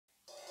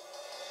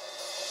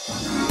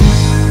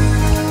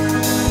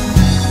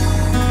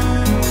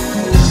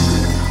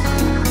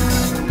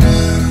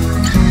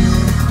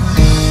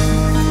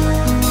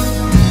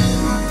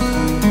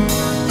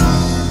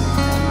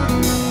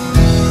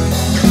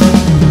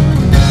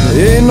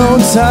Ain't no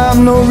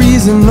time, no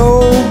reason,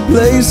 no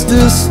place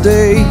to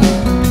stay.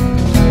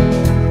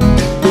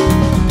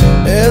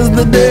 As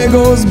the day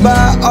goes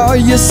by, all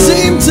you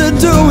seem to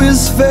do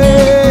is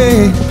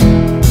fade.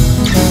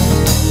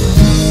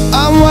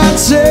 I'm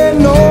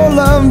watching all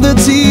of the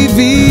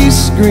TV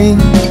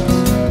screens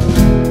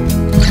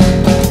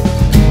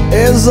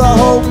as I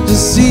hope to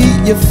see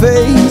your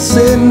face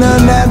in a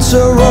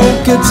natural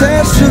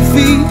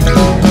catastrophe.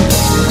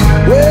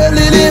 Well,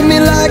 it hit me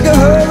like a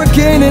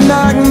hurricane and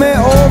knocked me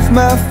off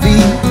my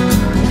feet.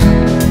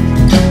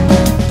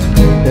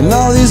 And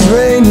all these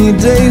rainy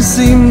days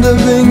seem to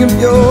bring up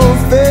your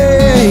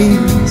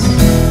face.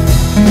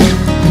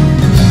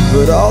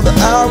 But all the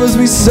hours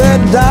we sat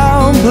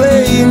down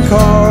playing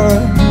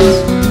cards,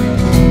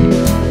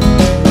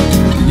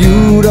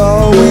 you'd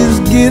always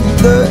get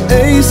the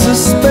ace of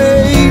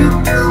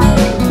spades,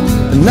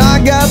 and I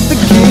got the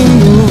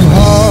king of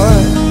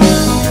hearts.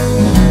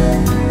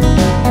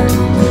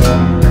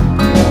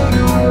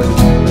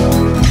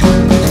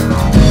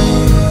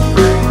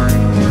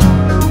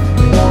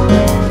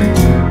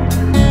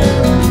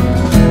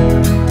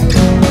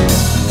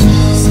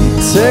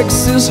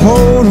 Texas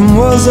Hold'em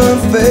was her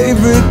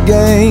favorite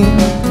game,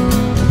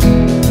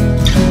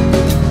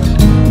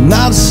 and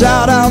I'd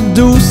shout out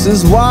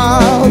deuces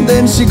wild,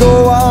 then she'd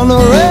go on a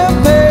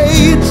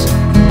rampage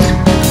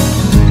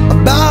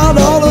about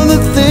all of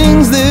the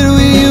things that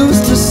we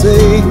used to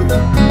say,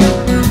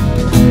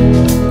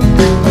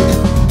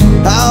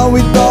 how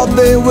we thought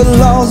they were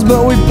lost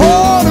but we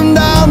poured them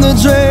down the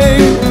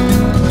drain.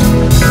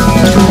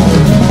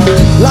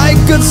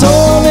 Like a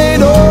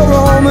tornado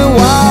roaming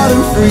wild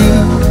and free,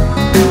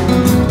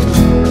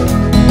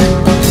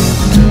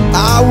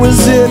 I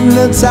was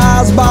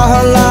hypnotized by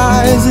her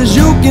lies, as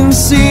you can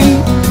see.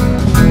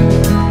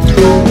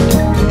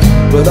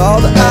 But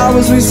all the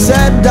hours we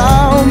sat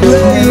down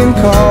playing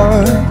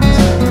cards,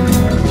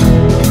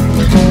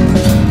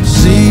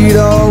 she'd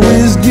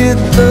always get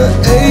the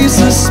ace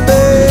of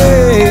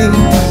spades,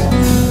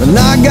 and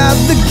I got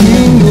the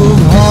king of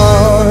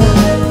hearts.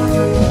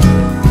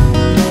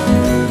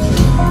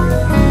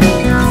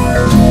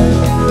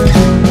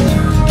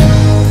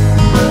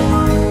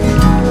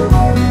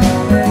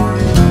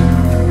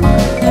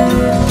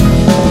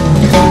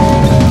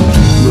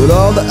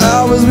 All the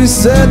hours we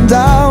sat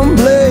down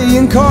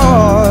playing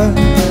cards,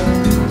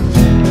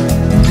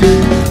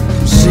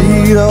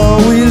 she'd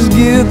always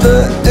get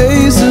the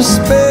ace of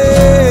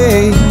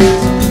spades,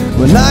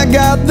 when I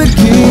got the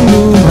king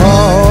of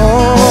hearts.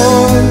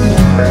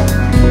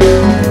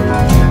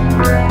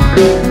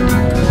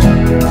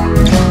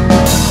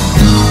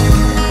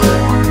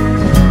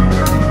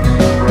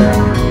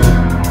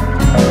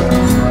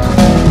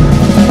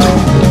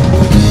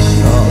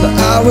 All the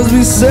hours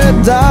we sat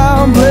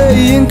down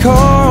playing cards,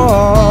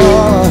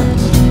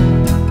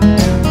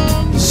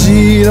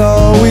 she'd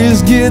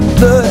always get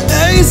the